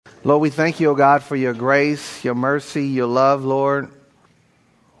Lord, we thank you, O God, for your grace, your mercy, your love, Lord.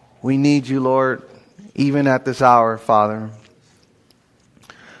 We need you, Lord, even at this hour, Father.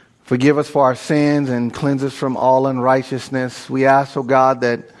 Forgive us for our sins and cleanse us from all unrighteousness. We ask, O God,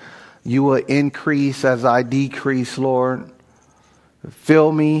 that you will increase as I decrease, Lord.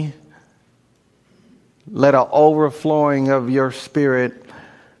 Fill me. Let an overflowing of your Spirit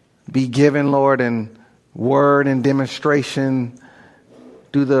be given, Lord, in word and demonstration.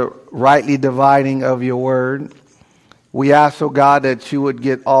 Do the rightly dividing of your word. We ask, O God, that you would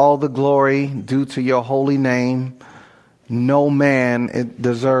get all the glory due to your holy name. No man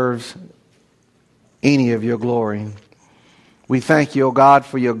deserves any of your glory. We thank you, O God,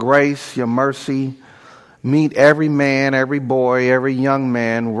 for your grace, your mercy. Meet every man, every boy, every young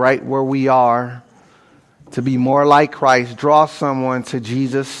man right where we are to be more like Christ. Draw someone to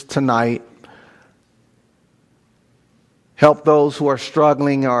Jesus tonight. Help those who are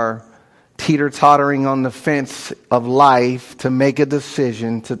struggling or teeter-tottering on the fence of life to make a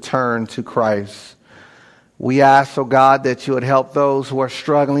decision to turn to Christ. We ask, oh God, that you would help those who are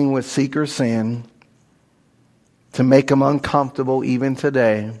struggling with seeker sin to make them uncomfortable even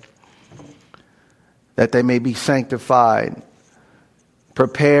today, that they may be sanctified,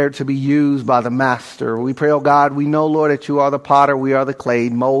 prepared to be used by the Master. We pray, oh God, we know, Lord, that you are the potter, we are the clay.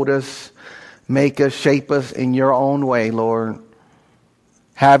 Mold us, make us, shape us in your own way, Lord.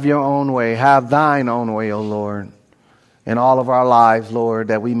 Have your own way. Have thine own way, O Lord, in all of our lives, Lord,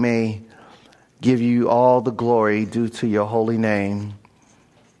 that we may give you all the glory due to your holy name.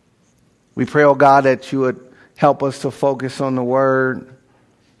 We pray, O God, that you would help us to focus on the word.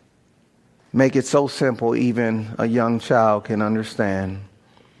 Make it so simple even a young child can understand.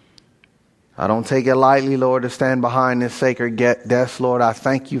 I don't take it lightly, Lord, to stand behind this sacred desk, Lord. I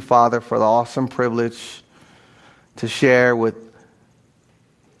thank you, Father, for the awesome privilege to share with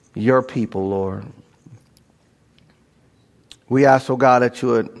your people, Lord. We ask, oh God, that you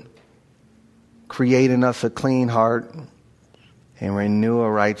would create in us a clean heart and renew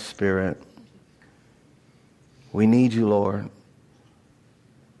a right spirit. We need you, Lord.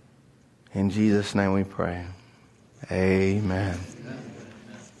 In Jesus' name we pray. Amen.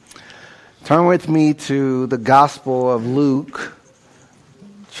 Turn with me to the Gospel of Luke,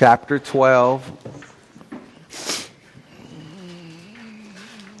 chapter 12.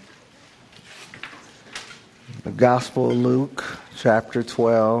 The Gospel of Luke, chapter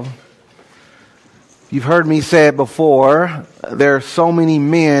 12. You've heard me say it before. There are so many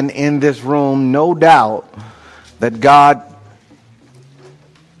men in this room, no doubt, that God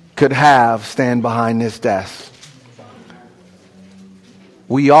could have stand behind this desk.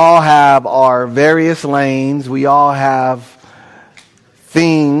 We all have our various lanes. We all have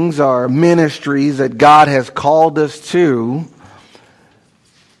things, our ministries that God has called us to.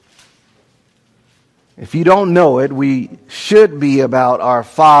 If you don't know it, we should be about our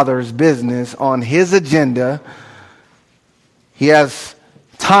Father's business on His agenda. He has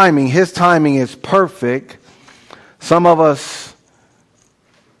timing. His timing is perfect. Some of us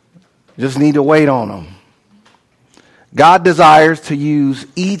just need to wait on Him. God desires to use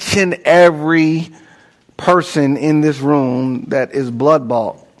each and every person in this room that is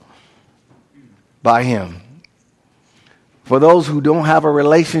blood-bought by Him. For those who don't have a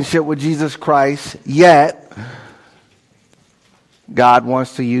relationship with Jesus Christ yet, God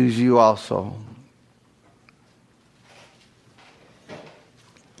wants to use you also.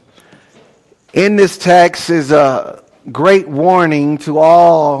 In this text is a great warning to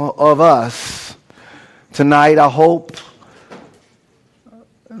all of us. Tonight, I hope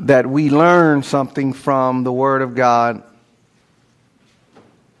that we learn something from the Word of God,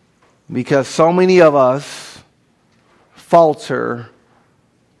 because so many of us falter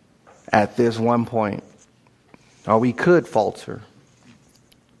at this one point, or we could falter.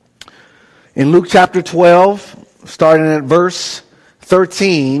 In Luke chapter 12, starting at verse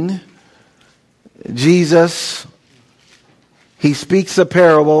 13, Jesus, he speaks a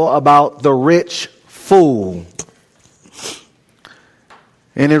parable about the rich fool.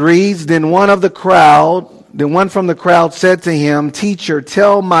 And it reads, Then one from the crowd said to him, Teacher,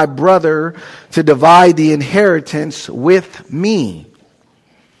 tell my brother to divide the inheritance with me.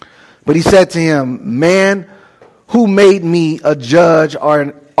 But he said to him, Man, who made me a judge or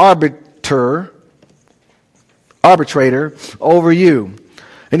an arbitrator over you?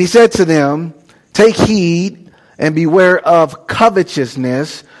 And he said to them, Take heed and beware of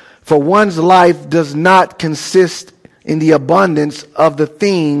covetousness, for one's life does not consist in the abundance of the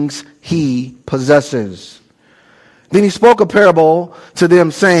things he possesses. Then he spoke a parable to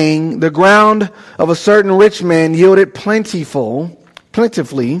them, saying, The ground of a certain rich man yielded plentiful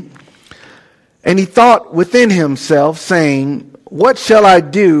plentifully. And he thought within himself, saying, what shall I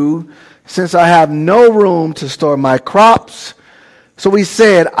do, since I have no room to store my crops? So he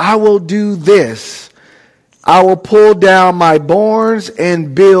said, I will do this. I will pull down my barns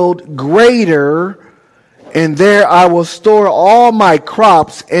and build greater, and there I will store all my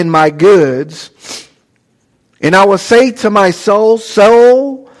crops and my goods. And I will say to my soul,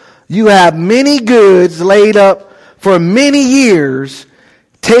 soul, you have many goods laid up for many years.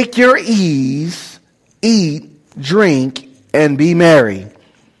 Take your ease, eat, drink, and be merry.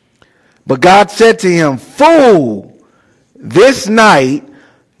 But God said to him, fool, this night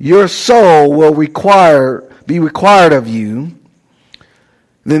your soul will be required of you.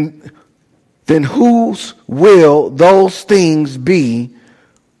 Then whose will those things be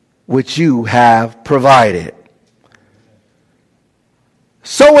which you have provided?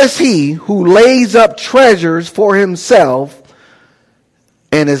 So is he who lays up treasures for himself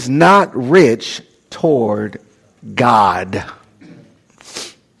and is not rich toward God.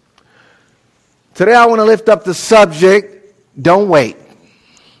 Today I want to lift up the subject, don't wait.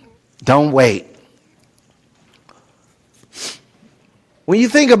 Don't wait. When you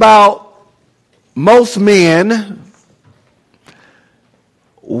think about most men,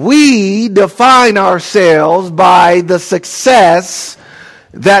 we define ourselves by the success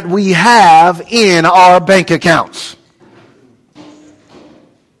that we have in our bank accounts.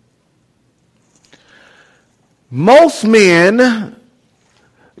 Most men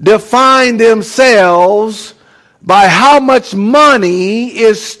define themselves by how much money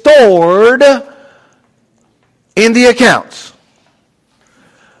is stored in the accounts.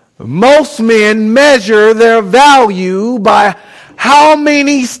 Most men measure their value by how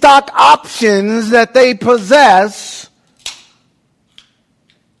many stock options that they possess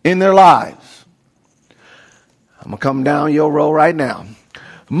in their lives. I'm going to come down your row right now.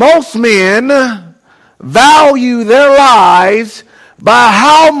 Most men value their lives by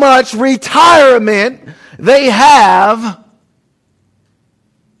how much retirement they have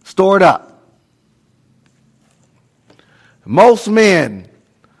stored up. Most men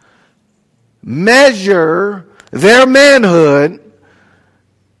measure their manhood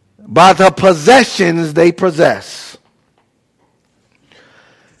by the possessions they possess.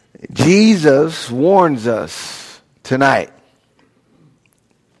 Jesus warns us tonight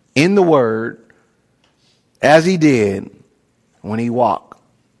in the Word, as he did when he walked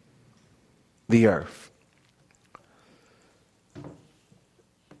the earth.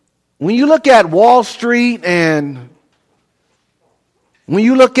 When you look at Wall Street and when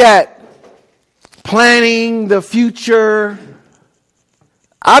you look at planning the future,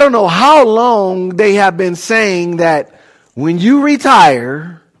 I don't know how long they have been saying that when you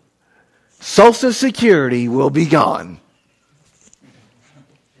retire, Social Security will be gone.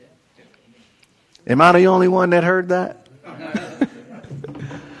 Am I the only one that heard that?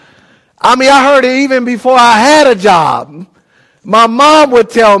 I mean, I heard it even before I had a job. My mom would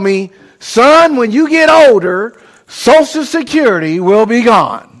tell me, son, when you get older, Social Security will be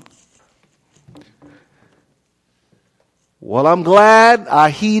gone. Well, I'm glad I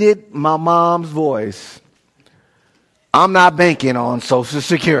heeded my mom's voice. I'm not banking on Social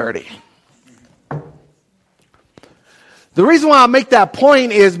Security. The reason why I make that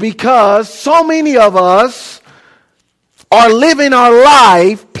point is because so many of us are living our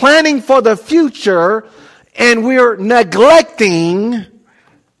life planning for the future, and we're neglecting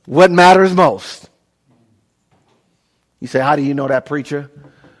what matters most. You say, how do you know that, preacher?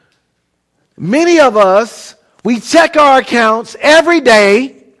 Many of us, we check our accounts every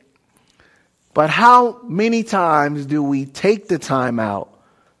day, but how many times do we take the time out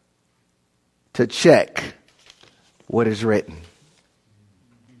to check what is written?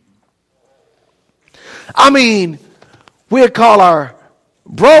 I mean, we'll call our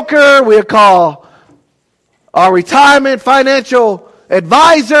broker, we'll call our retirement financial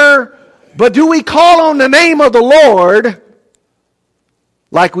advisor, but do we call on the name of the Lord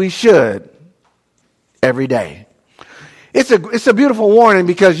like we should every day? It's a beautiful warning,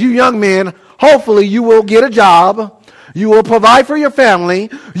 because you young men, hopefully you will get a job, you will provide for your family,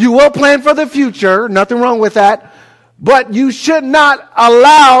 you will plan for the future, nothing wrong with that. But you should not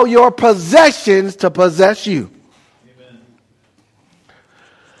allow your possessions to possess you. Amen.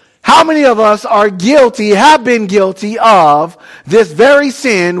 How many of us are guilty, have been guilty of this very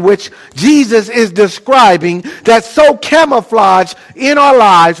sin which Jesus is describing, that's so camouflaged in our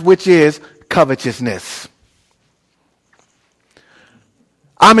lives, which is covetousness?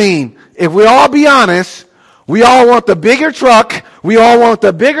 I mean, if we all be honest, we all want the bigger truck, we all want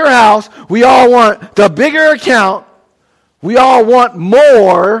the bigger house, we all want the bigger account. We all want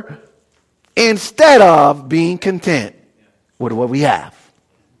more instead of being content with what we have.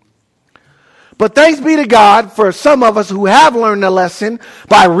 But thanks be to God for some of us who have learned the lesson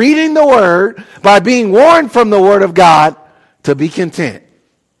by reading the Word, by being warned from the Word of God to be content.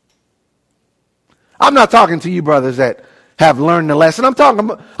 I'm not talking to you brothers that have learned the lesson. I'm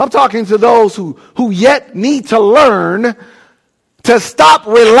talking to those who yet need to learn to stop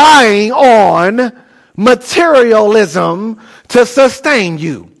relying on materialism to sustain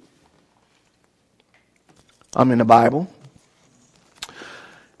you. I'm in the Bible.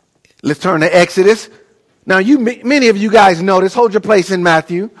 Let's turn to Exodus. Now, many of you guys know this. Hold your place in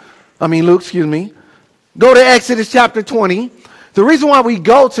Luke, excuse me. Go to Exodus chapter 20. The reason why we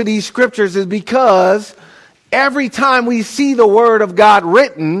go to these scriptures is because every time we see the word of God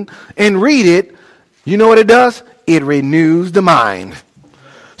written and read it, you know what it does? It renews the mind.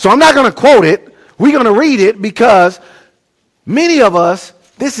 So I'm not going to quote it. We're going to read it because many of us,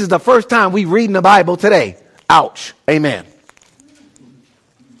 this is the first time we read in the Bible today. Ouch. Amen.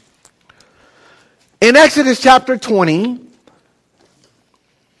 In Exodus chapter 20,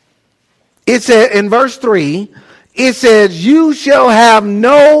 it says in verse 3, it says, "You shall have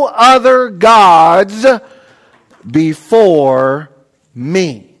no other gods before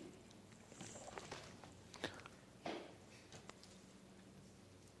me."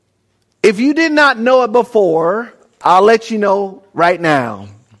 If you did not know it before, I'll let you know right now.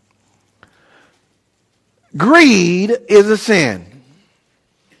 Greed is a sin.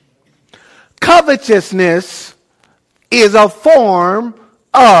 Covetousness is a form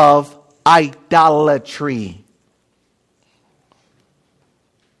of idolatry.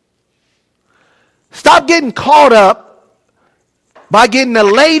 Stop getting caught up by getting the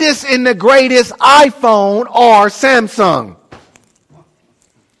latest and the greatest iPhone or Samsung.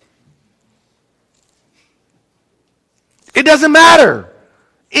 It doesn't matter.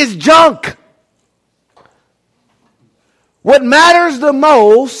 It's junk. What matters the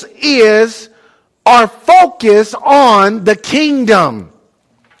most is our focus on the kingdom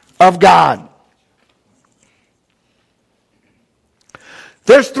of God.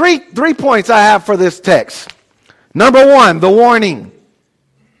 There's three points I have for this text. Number one, the warning.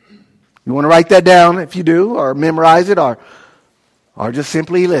 You want to write that down if you do, or memorize it, or just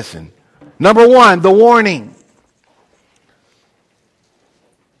simply listen. Number one, the warning.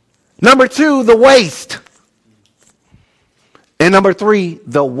 Number two, the waste. And number three,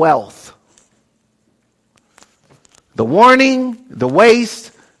 the wealth. The warning, the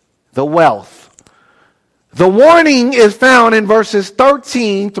waste, the wealth. The warning is found in verses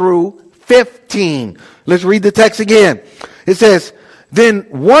 13 through 15. Let's read the text again. It says, "Then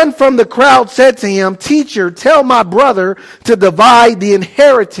one from the crowd said to him, 'Teacher, tell my brother to divide the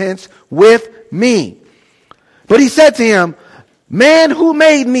inheritance with me.' But he said to him, 'Man, who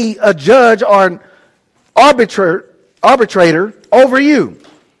made me a judge or an arbitrator over you?'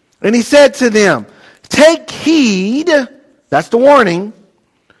 And he said to them, 'Take heed,'" that's the warning,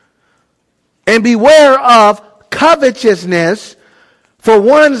 "'and beware of covetousness, for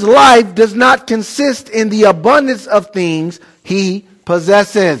one's life does not consist in the abundance of things he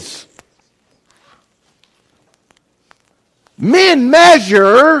possesses.'" Men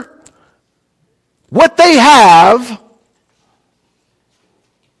measure what they have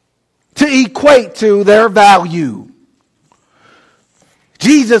to equate to their value.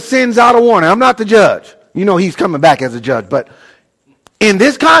 Jesus sends out a warning. I'm not the judge. You know he's coming back as a judge. But in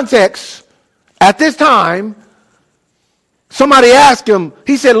this context, at this time, somebody asked him,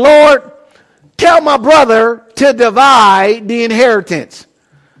 he said, "Lord, tell my brother to divide the inheritance."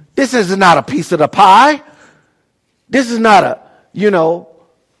 This is not a piece of the pie. This is not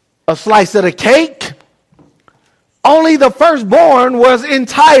a slice of the cake. Only the firstborn was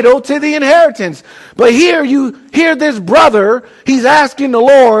entitled to the inheritance. But here you hear this brother, he's asking the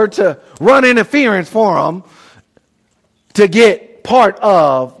Lord to run interference for him to get part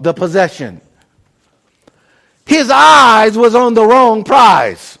of the possession. His eyes was on the wrong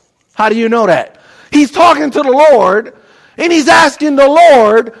prize. How do you know that? He's talking to the Lord and he's asking the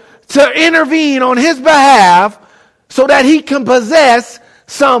Lord to intervene on his behalf so that he can possess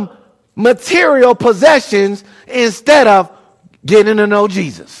some material possessions instead of getting to know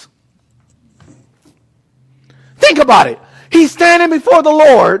Jesus. Think about it. He's standing before the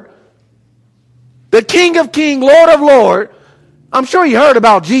Lord, the King of Kings, Lord of Lords. I'm sure he heard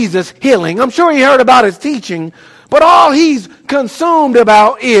about Jesus healing. I'm sure he heard about his teaching. But all he's consumed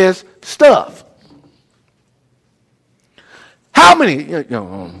about is stuff. How many,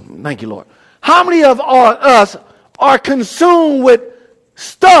 thank you, Lord. How many of us are consumed with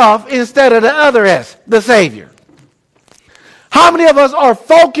stuff instead of the other S, the Savior? How many of us are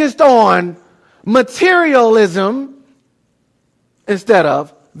focused on materialism instead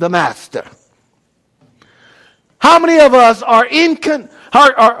of the master? How many of us are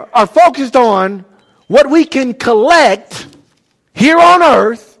focused on what we can collect here on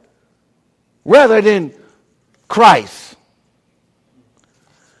earth rather than Christ?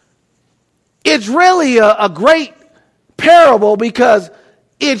 It's really a great parable because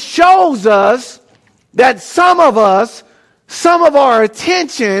it shows us that some of our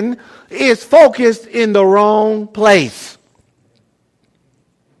attention is focused in the wrong place.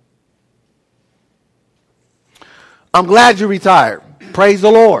 I'm glad you retired. Praise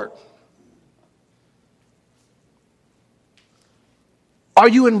the Lord. Are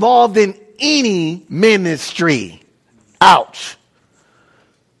you involved in any ministry? Ouch.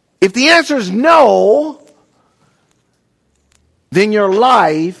 If the answer is no, then your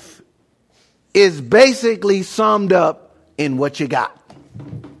life is basically summed up in what you got.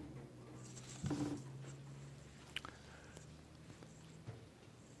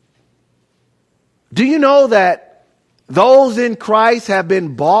 Do you know that those in Christ have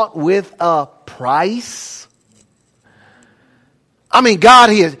been bought with a price? I mean, God,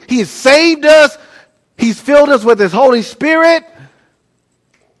 He has saved us. He's filled us with His Holy Spirit.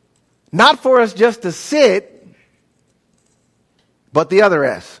 Not for us just to sit, but the other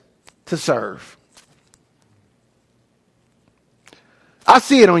S, to serve. I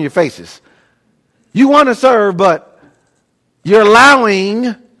see it on your faces. You want to serve, but you're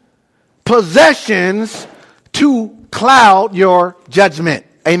allowing possessions to cloud your judgment.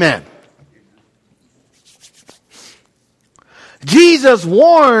 Amen. Jesus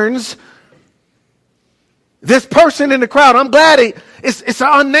warns this person in the crowd. I'm glad it's an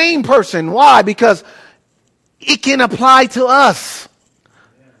unnamed person. Why? Because it can apply to us.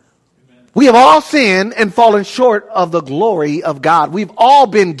 We have all sinned and fallen short of the glory of God. We've all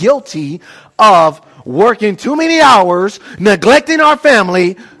been guilty of working too many hours, neglecting our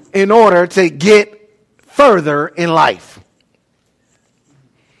family in order to get further in life.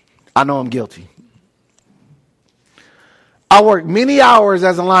 I know I'm guilty. I worked many hours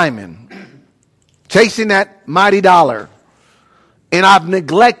as a lineman, chasing that mighty dollar, and I've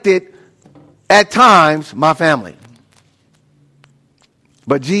neglected at times my family.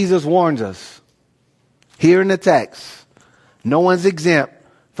 But Jesus warns us here in the text, no one's exempt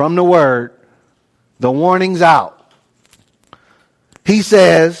from the word. The warning's out. He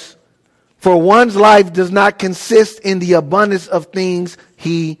says, for one's life does not consist in the abundance of things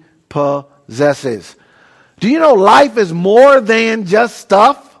he possesses. Do you know life is more than just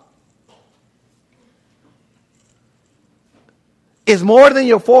stuff? It's more than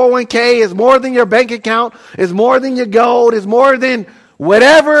your 401k. It's more than your bank account. It's more than your gold. It's more than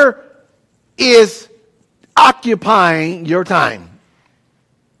whatever is occupying your time.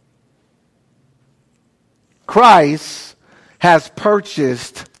 Christ has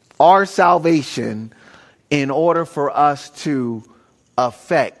purchased our salvation in order for us to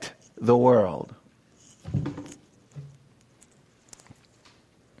affect the world.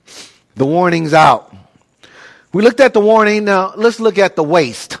 The warning's out. We looked at the warning. Now let's look at the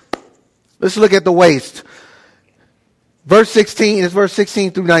waste. Let's look at the waste. Verse 16 is verse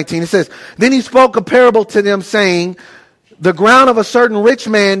 16 through 19. It says, then he spoke a parable to them, saying, the ground of a certain rich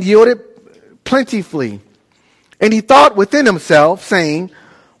man yielded plentifully. And he thought within himself, saying,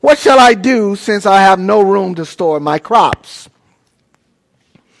 what shall I do, since I have no room to store my crops?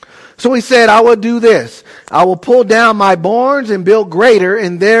 So he said, I will do this. I will pull down my barns and build greater,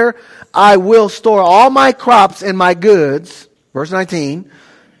 and there I will store all my crops and my goods. Verse 19.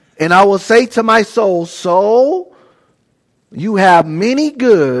 And I will say to my soul, soul, you have many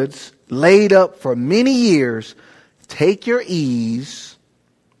goods laid up for many years. Take your ease,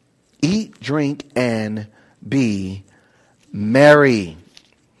 eat, drink, and be merry.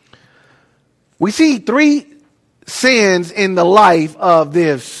 We see three sins in the life of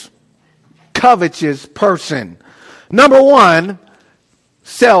this covetous person. Number one,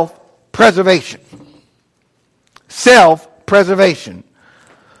 self-preservation. Self-preservation.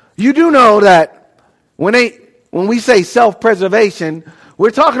 You do know that when we say self-preservation, we're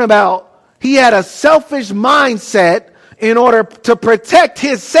talking about he had a selfish mindset in order to protect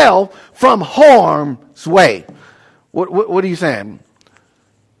himself from harm's way. What are you saying?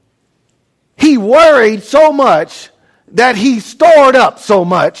 He worried so much that he stored up so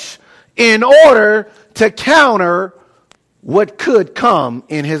much in order to counter what could come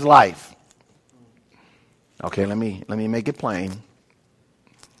in his life. Okay, let me make it plain.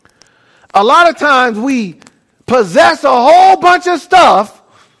 A lot of times we possess a whole bunch of stuff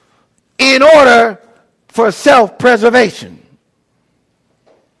in order for self-preservation.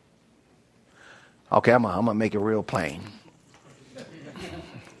 Okay, I'm going to make it real plain.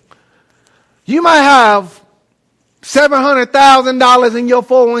 You might have $700,000 in your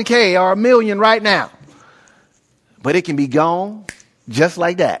 401k or $1 million right now. But it can be gone just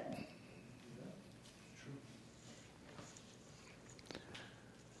like that.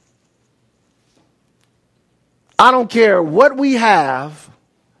 I don't care what we have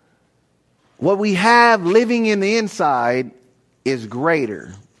living in the inside is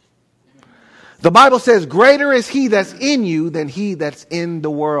greater. The Bible says, greater is he that's in you than he that's in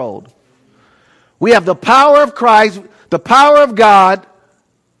the world. We have the power of Christ, the power of God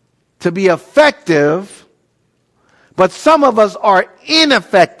to be effective, but some of us are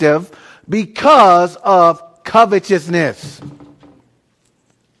ineffective because of covetousness.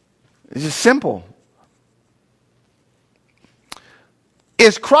 It's just simple.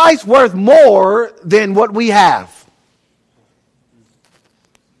 Is Christ worth more than what we have?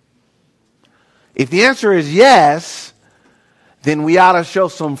 If the answer is yes, then we ought to show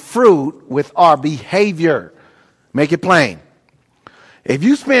some fruit with our behavior. Make it plain. If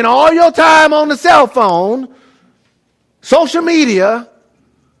you spend all your time on the cell phone, social media,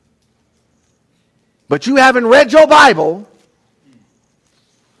 but you haven't read your Bible,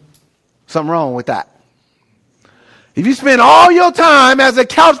 something wrong with that. If you spend all your time as a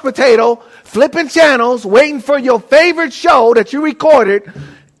couch potato, flipping channels, waiting for your favorite show that you recorded,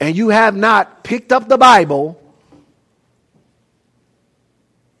 and you have not picked up the Bible,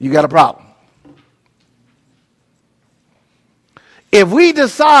 you got a problem. If we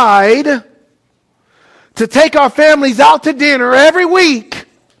decide to take our families out to dinner every week,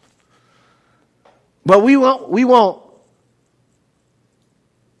 but we won't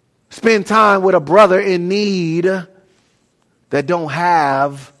spend time with a brother in need that don't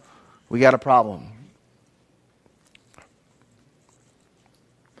have, we got a problem.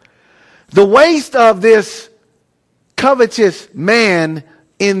 The waste of this covetous man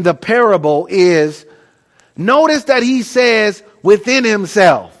in the parable is, notice that he says within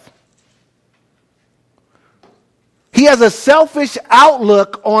himself. He has a selfish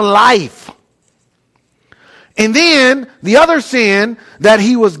outlook on life. And then the other sin that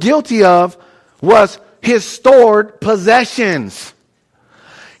he was guilty of was his stored possessions.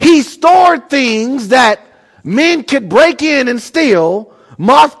 He stored things that men could break in and steal,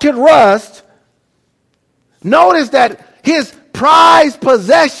 moth could rust. Notice that his prized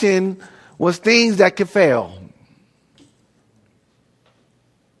possession was things that could fail.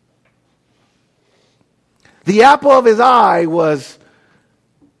 The apple of his eye was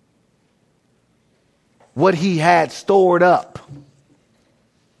what he had stored up.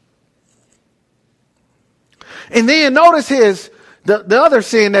 And then notice the other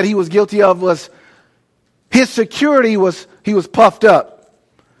sin that he was guilty of was his security he was puffed up.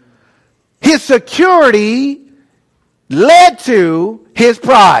 His security led to his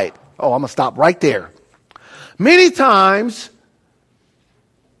pride. Oh, I'm going to stop right there. Many times,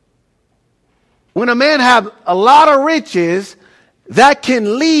 when a man has a lot of riches, that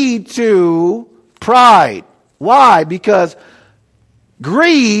can lead to pride. Why? Because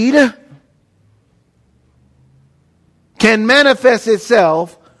greed can manifest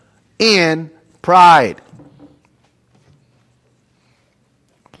itself in pride.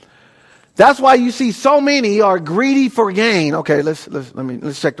 That's why you see so many are greedy for gain. Okay, let's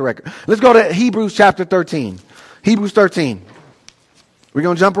check the record. Let's go to Hebrews chapter 13. Hebrews 13. We're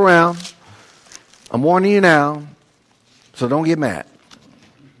going to jump around. I'm warning you now, so don't get mad.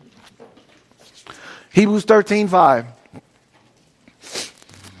 Hebrews 13:5.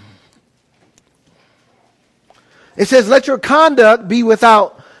 It says, let your conduct be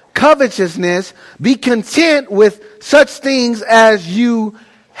without covetousness. Be content with such things as you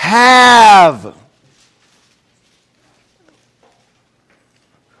have.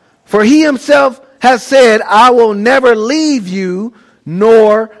 For he himself has said, I will never leave you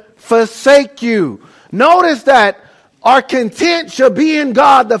nor forsake you. Notice that our content should be in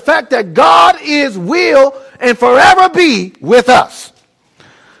God. The fact that God will and forever be with us.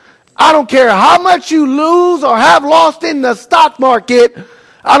 I don't care how much you lose or have lost in the stock market.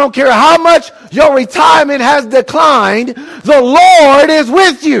 I don't care how much your retirement has declined. The Lord is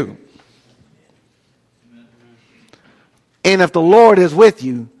with you. And if the Lord is with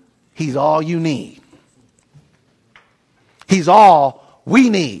you, He's all you need. He's all we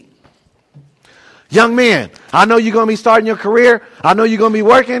need. Young man, I know you're going to be starting your career. I know you're going to be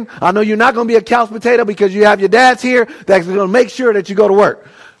working. I know you're not going to be a couch potato because you have your dads here that's going to make sure that you go to work.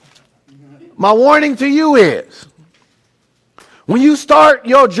 My warning to you is, when you start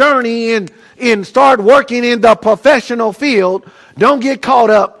your journey and start working in the professional field, don't get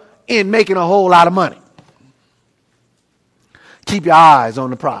caught up in making a whole lot of money. Keep your eyes on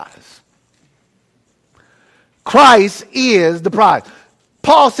the prize. Christ is the prize.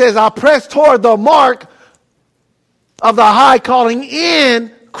 Paul says, I press toward the mark of the high calling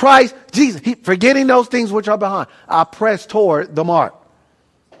in Christ Jesus. Forgetting those things which are behind. I press toward the mark.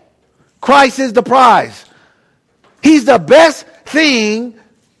 Christ is the prize. He's the best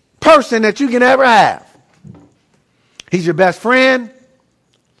person that you can ever have. He's your best friend.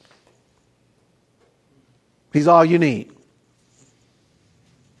 He's all you need.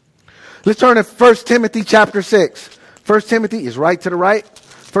 Let's turn to 1 Timothy chapter 6. 1 Timothy is right to the right.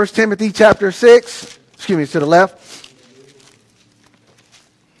 1 Timothy chapter 6. Excuse me, to the left.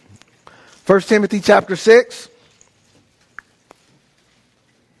 1 Timothy chapter 6.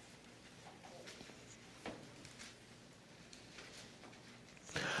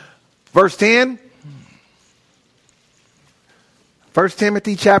 Verse 10. 1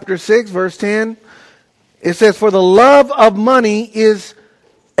 Timothy chapter 6, verse 10. It says, for the love of money is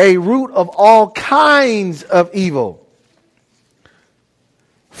a root of all kinds of evil,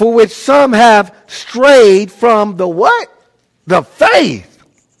 for which some have strayed from the what? The faith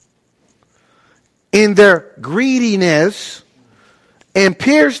in their greediness and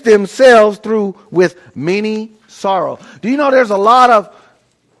pierced themselves through with many sorrow. Do you know there's a lot of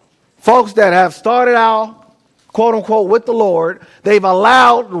folks that have started out, quote unquote, with the Lord. They've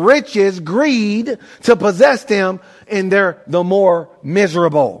allowed riches, greed to possess them, and they're the more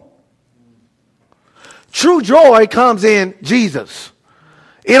miserable. True joy comes in Jesus.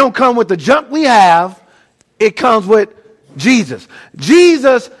 It don't come with the junk we have. It comes with Jesus.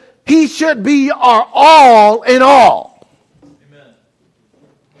 Jesus, he should be our all in all. Amen.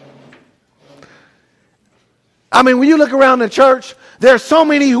 I mean, when you look around the church, there are so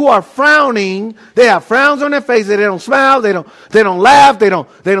many who are frowning. They have frowns on their faces. They don't smile. They don't laugh. They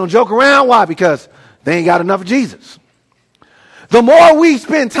don't joke around. Why? Because they ain't got enough of Jesus. The more we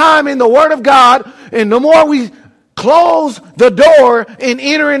spend time in the Word of God, and the more we close the door and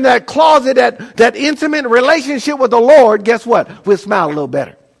enter in that closet, that intimate relationship with the Lord, guess what? We'll smile a little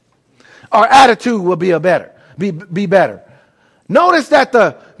better. Our attitude will be better. Notice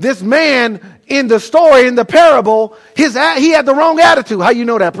that this man in the story, in the parable, he had the wrong attitude. How you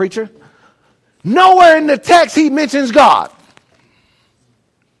know that, preacher? Nowhere in the text he mentions God.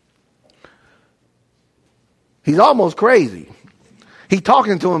 He's almost crazy. He's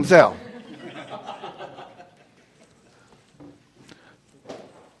talking to himself.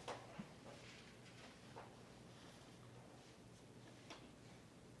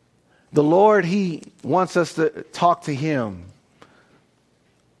 The Lord, he wants us to talk to him.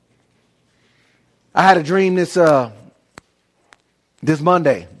 I had a dream this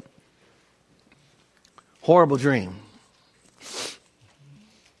Monday. Horrible dream.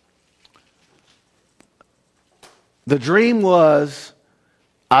 The dream was,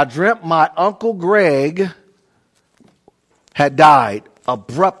 I dreamt my Uncle Greg had died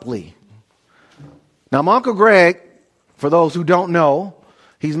abruptly. Now, my Uncle Greg, for those who don't know,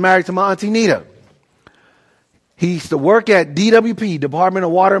 he's married to my Auntie Nita. He used to work at DWP, Department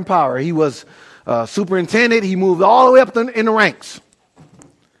of Water and Power. He was superintendent. He moved all the way up in the ranks.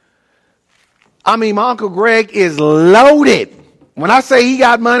 I mean, my Uncle Greg is loaded. When I say he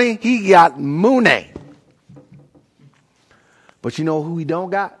got money, he got money. But you know who he don't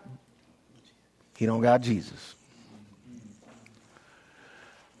got? He don't got Jesus.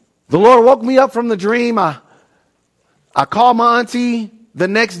 The Lord woke me up from the dream. I called my auntie the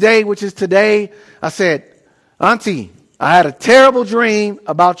next day, which is today. I said, Auntie, I had a terrible dream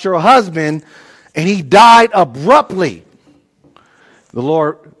about your husband, and he died abruptly. The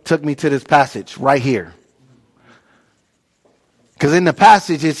Lord took me to this passage right here. Because in the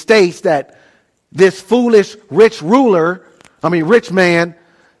passage it states that this foolish rich man,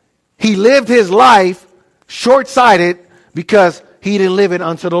 he lived his life short-sighted because he didn't live it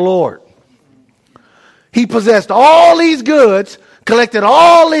unto the Lord. He possessed all these goods, collected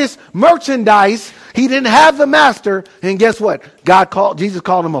all this merchandise. He didn't have the master. And guess what? Jesus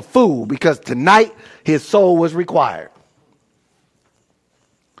called him a fool because tonight his soul was required.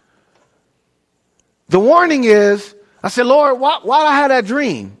 The warning is, I said, Lord, why did I have that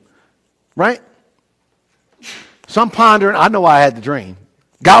dream? Right? So I'm pondering. I know why I had the dream.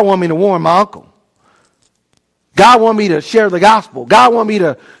 God wanted me to warn my uncle. God wanted me to share the gospel. God wanted me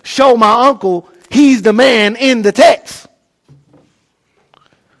to show my uncle he's the man in the text.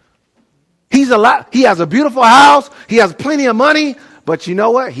 He has a beautiful house. He has plenty of money. But you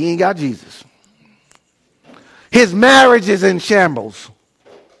know what? He ain't got Jesus. His marriage is in shambles.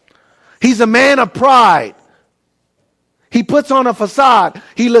 He's a man of pride. He puts on a facade.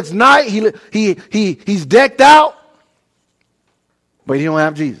 He looks nice. He's decked out, but he don't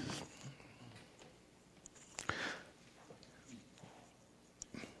have Jesus.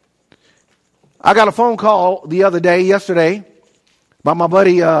 I got a phone call yesterday, by my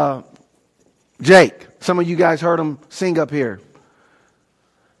buddy Jake. Some of you guys heard him sing up here.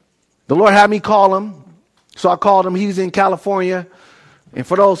 The Lord had me call him, so I called him. He's in California. And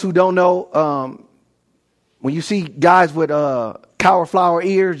for those who don't know, when you see guys with cauliflower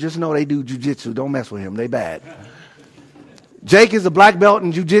ears, just know they do jujitsu. Don't mess with him. They bad. Jake is a black belt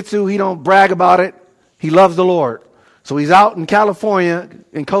in jujitsu. He don't brag about it. He loves the Lord. So he's out in California,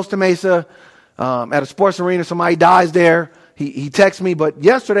 in Costa Mesa, at a sports arena. Somebody dies there. He texts me. But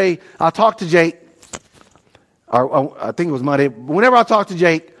yesterday, I talked to Jake. Or I think it was Monday. Whenever I talked to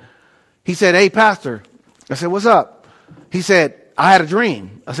Jake, he said, "Hey, Pastor." I said, "What's up?" He said, "I had a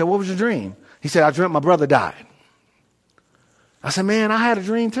dream." I said, "What was your dream?" He said, "I dreamt my brother died." I said, "Man, I had a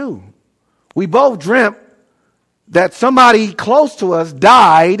dream too." We both dreamt that somebody close to us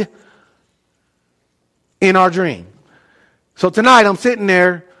died in our dream. So tonight I'm sitting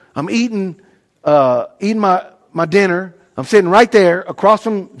there, I'm eating my dinner. I'm sitting right there across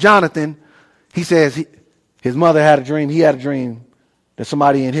from Jonathan. He says his mother had a dream. He had a dream that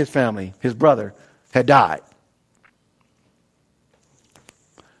somebody in his family, his brother, had died.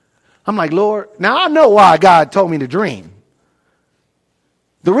 I'm like, Lord, now I know why God told me to dream.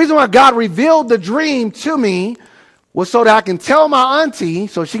 The reason why God revealed the dream to me was so that I can tell my auntie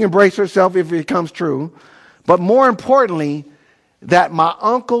so she can brace herself if it comes true. But more importantly, that my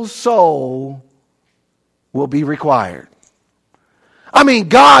uncle's soul will be required. I mean,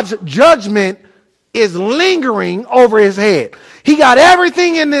 God's judgment is lingering over his head. He got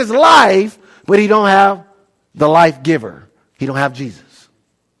everything in his life, but he don't have the life giver. He don't have Jesus.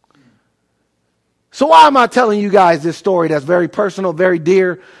 So why am I telling you guys this story that's very personal, very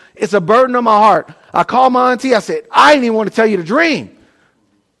dear? It's a burden on my heart. I called my auntie. I said, I didn't even want to tell you the dream.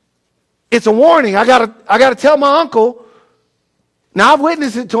 It's a warning. I gotta tell my uncle. Now I've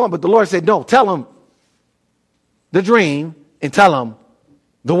witnessed it to him, but the Lord said, no, tell him the dream and tell him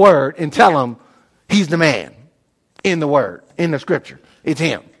the word and tell him he's the man in the word, in the scripture. It's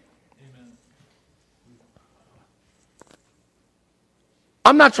him. Amen.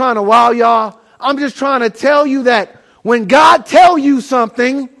 I'm not trying to wow y'all. I'm just trying to tell you that when God tells you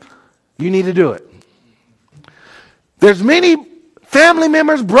something, you need to do it. There's many family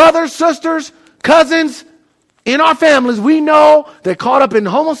members, brothers, sisters, cousins in our families we know they're caught up in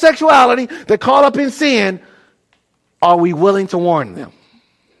homosexuality, they're caught up in sin. Are we willing to warn them?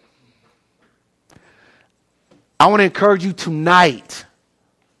 I want to encourage you tonight,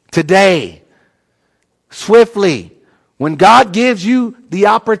 today, swiftly, when God gives you the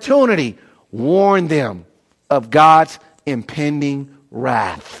opportunity, warn them of God's impending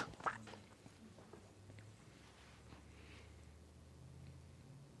wrath.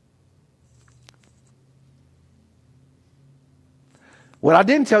 What I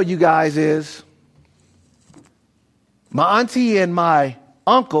didn't tell you guys is my auntie and my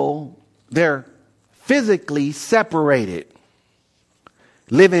uncle, they're physically separated,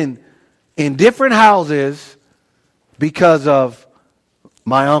 living in different houses because of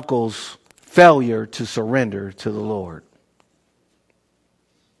my uncle's failure to surrender to the Lord.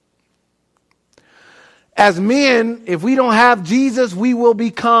 As men, if we don't have Jesus, we will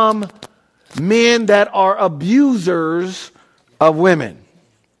become men that are abusers of women.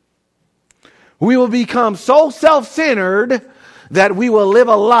 We will become so self-centered that we will live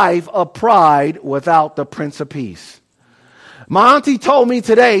a life of pride without the Prince of Peace. My auntie told me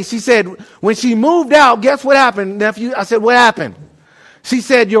today, she said, when she moved out, guess what happened, nephew? I said, what happened? She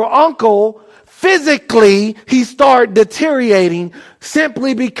said, your uncle, physically, he started deteriorating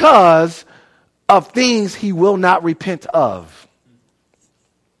simply because of things he will not repent of.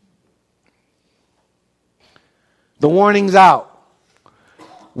 The warning's out.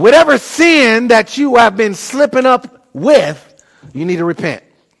 Whatever sin that you have been slipping up with, you need to repent.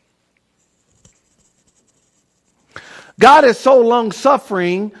 God is so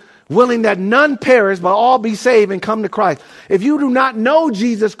long-suffering, willing that none perish, but all be saved and come to Christ. If you do not know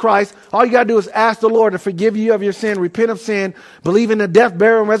Jesus Christ, all you got to do is ask the Lord to forgive you of your sin, repent of sin, believe in the death,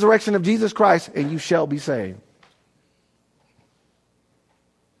 burial, and resurrection of Jesus Christ, and you shall be saved.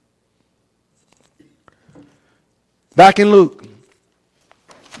 Back in Luke,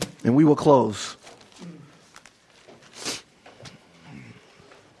 and we will close.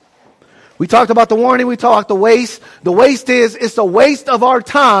 We talked about the warning. We talked the waste. The waste it's a waste of our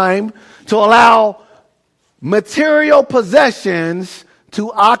time to allow material possessions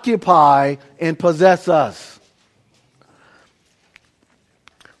to occupy and possess us.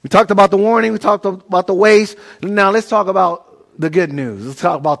 We talked about the warning. We talked about the waste. Now let's talk about the good news. Let's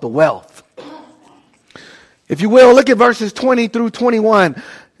talk about the wealth. If you will, look at verses 20 through 21.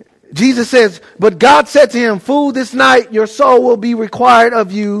 Jesus says, but God said to him, fool, this night your soul will be required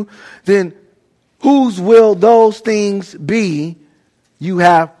of you. Then whose will those things be you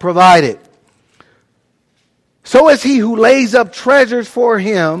have provided? So is he who lays up treasures for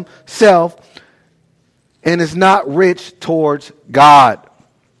himself and is not rich towards God.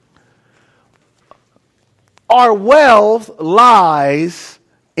 Our wealth lies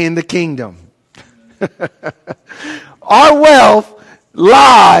in the kingdom. Our wealth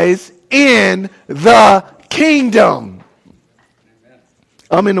lies in the kingdom.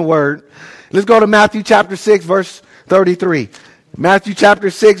 I'm in the Word. Let's go to Matthew chapter 6, verse 33. Matthew chapter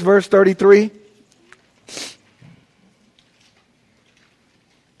 6, verse 33.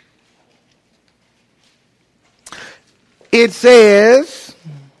 It says,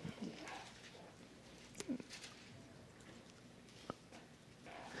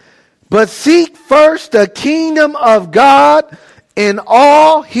 but seek first the kingdom of God and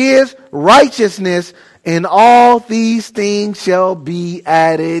all his righteousness, and all these things shall be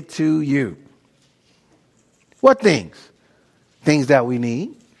added to you. What things? Things that we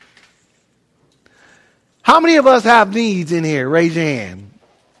need. How many of us have needs in here? Raise your hand.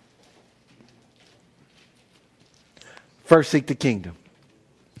 First seek the kingdom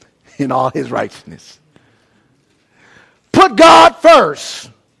in all his righteousness. Put God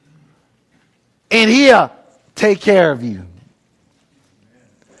first, and he'll take care of you.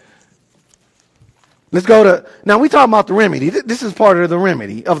 Let's go to, now we talking about the remedy. This is part of the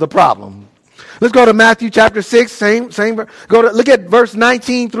remedy of the problem. Let's go to Matthew chapter 6, same, look at verse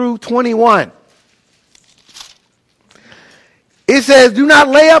 19 through 21. It says, do not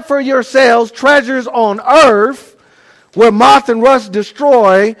lay up for yourselves treasures on earth, where moth and rust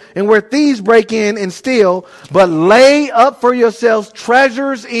destroy, and where thieves break in and steal, but lay up for yourselves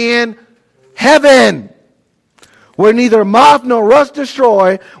treasures in heaven, where neither moth nor rust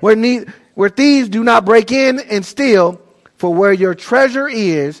destroy, where thieves do not break in and steal. For where your treasure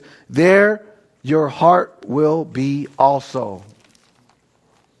is, there your heart will be also.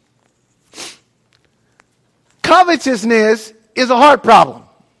 Covetousness is a heart problem.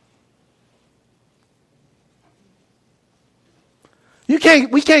 We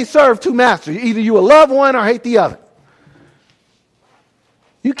can't serve two masters. Either you will love one or hate the other.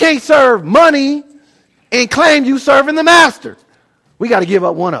 You can't serve money and claim you serving the master. We got to give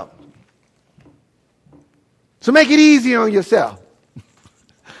up one of them. So make it easy on yourself.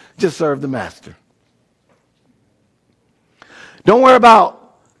 Just serve the master. Don't worry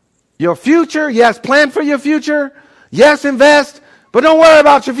about your future. Yes, plan for your future. Yes, invest. But don't worry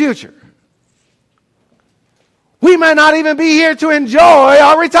about your future. We might not even be here to enjoy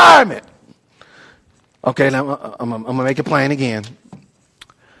our retirement. Okay, now I'm going to make a plan again.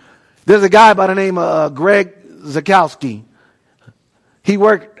 There's a guy by the name of Greg Zakowski. He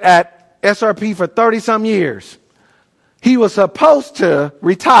worked at SRP for 30-some years. He was supposed to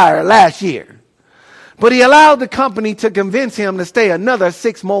retire last year, but he allowed the company to convince him to stay another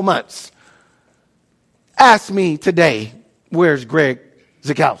 6 more months. Ask me today, where's Greg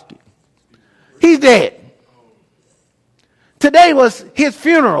Zakowski? He's dead. Today was his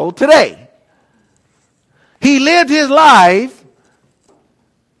funeral today. He lived his life,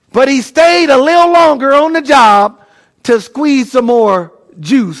 but he stayed a little longer on the job to squeeze some more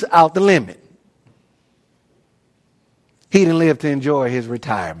juice out the lemon. He didn't live to enjoy his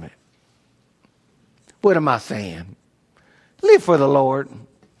retirement. What am I saying? Live for the Lord.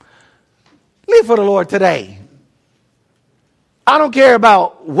 Live for the Lord today. I don't care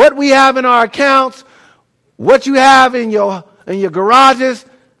about what we have in our accounts, what you have in your garages.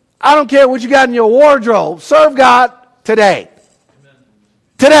 I don't care what you got in your wardrobe. Serve God today. Amen.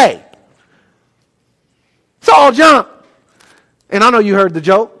 Today. It's all junk. And I know you heard the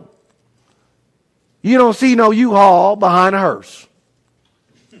joke. You don't see no U-Haul behind a hearse.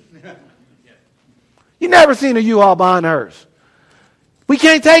 You never seen a U-Haul behind a hearse. We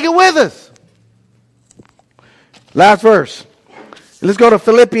can't take it with us. Last verse. Let's go to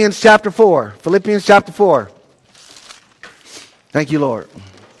Philippians chapter 4. Philippians chapter 4. Thank you, Lord.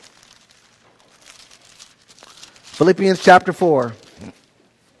 Philippians chapter 4.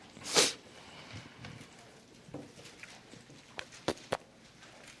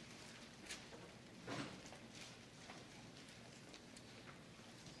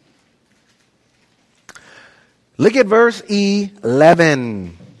 Look at verse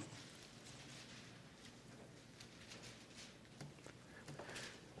 11.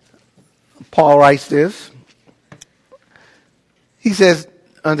 Paul writes this. He says,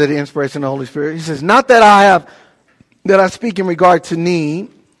 under the inspiration of the Holy Spirit. He says, not that I speak in regard to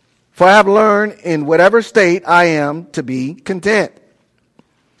need, for I have learned in whatever state I am to be content.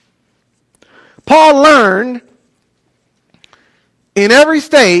 Paul learned in every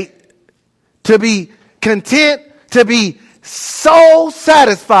state to be content, to be so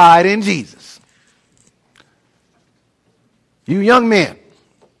satisfied in Jesus. You young men,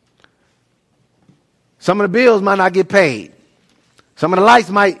 some of the bills might not get paid. Some of the lights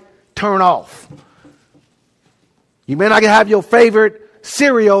might turn off. You may not have your favorite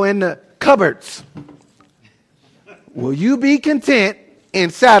cereal in the cupboards. Will you be content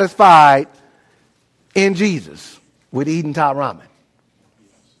and satisfied in Jesus with eating top ramen?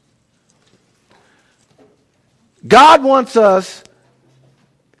 God wants us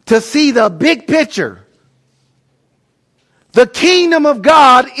to see the big picture. The kingdom of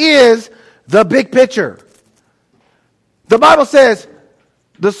God is the big picture. The Bible says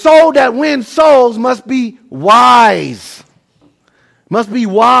the soul that wins souls must be wise. Must be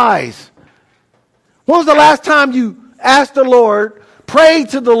wise. When was the last time you asked the Lord, prayed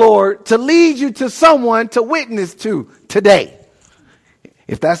to the Lord to lead you to someone to witness to today?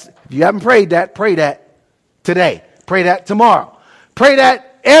 If you haven't prayed that, pray that today. Pray that tomorrow. Pray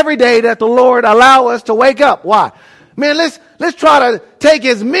that every day that the Lord allow us to wake up. Why? Man, let's try to take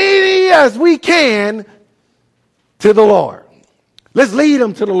as many as we can to the Lord. Let's lead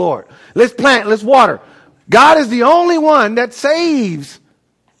them to the Lord. Let's plant, let's water. God is the only one that saves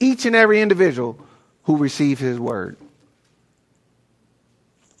each and every individual who receives his word.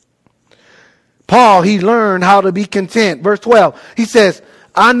 Paul, he learned how to be content. Verse 12, he says,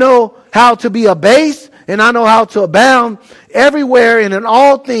 I know how to be abased and I know how to abound everywhere, and in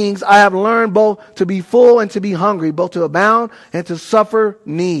all things I have learned both to be full and to be hungry, both to abound and to suffer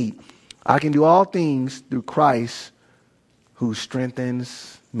need. I can do all things through Christ who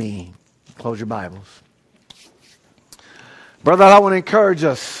strengthens me. Close your Bibles. Brother, I want to encourage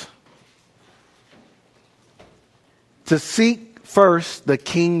us to seek first the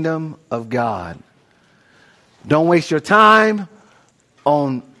kingdom of God. Don't waste your time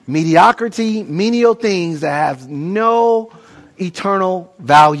on mediocrity, menial things that have no eternal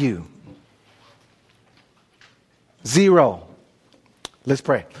value. Zero. Let's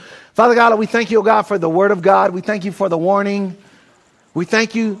pray. Father God, we thank you, oh God, for the word of God. We thank you for the warning. We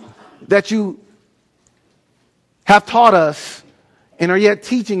thank you that you have taught us and are yet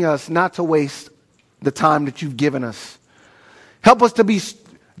teaching us not to waste the time that you've given us. Help us to be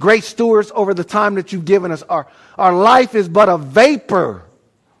great stewards over the time that you've given us. Our life is but a vapor.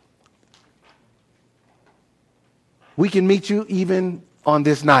 We can meet you even on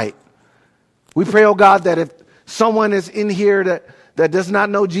this night. We pray, oh God, that if someone is in here that does not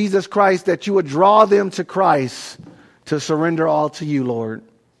know Jesus Christ, that you would draw them to Christ to surrender all to you, Lord.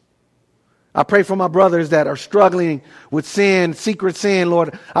 I pray for my brothers that are struggling with sin, secret sin,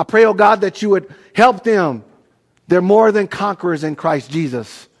 Lord. I pray, oh God, that you would help them. They're more than conquerors in Christ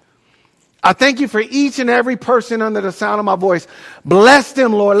Jesus. I thank you for each and every person under the sound of my voice. Bless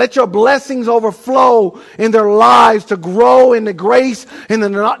them, Lord. Let your blessings overflow in their lives to grow in the grace and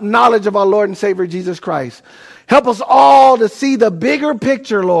the knowledge of our Lord and Savior Jesus Christ. Help us all to see the bigger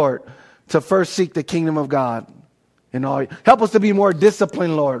picture, Lord, to first seek the kingdom of God. Help us to be more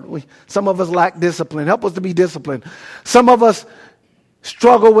disciplined, Lord. Some of us lack discipline. Help us to be disciplined. Some of us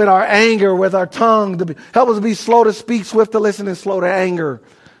struggle with our anger, with our tongue. Help us to be slow to speak, swift to listen, and slow to anger.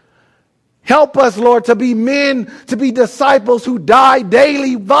 Help us, Lord, to be men, to be disciples who die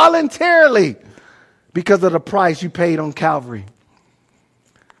daily voluntarily because of the price you paid on Calvary.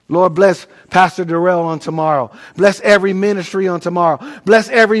 Lord, bless Pastor Darrell on tomorrow. Bless every ministry on tomorrow. Bless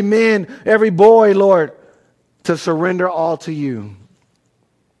every man, every boy, Lord, to surrender all to you.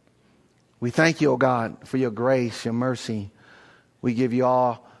 We thank you, O God, for your grace, your mercy. We give you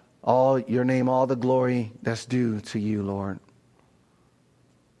all your name, all the glory that's due to you, Lord.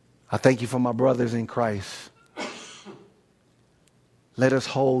 I thank you for my brothers in Christ. Let us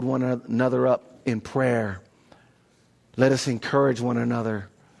hold one another up in prayer. Let us encourage one another.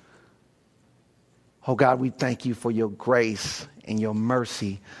 Oh God, we thank you for your grace and your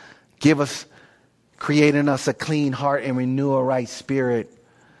mercy. Create in us a clean heart and renew a right spirit.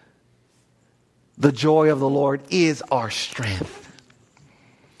 The joy of the Lord is our strength.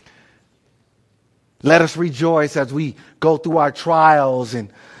 Let us rejoice as we go through our trials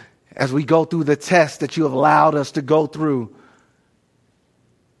and as we go through the tests that you have allowed us to go through.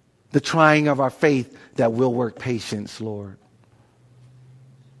 The trying of our faith that will work patience, Lord.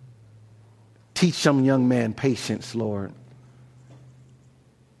 Teach some young man patience, Lord.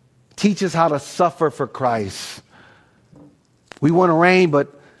 Teach us how to suffer for Christ. We want to reign,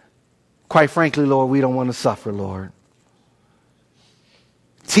 but quite frankly, Lord, we don't want to suffer, Lord.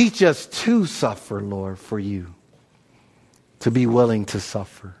 Teach us to suffer, Lord, for you. To be willing to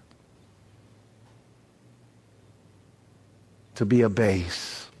suffer. To be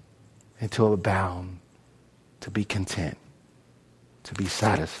abased and to abound. To be content. To be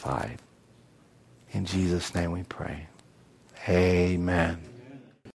satisfied. In Jesus' name we pray. Amen.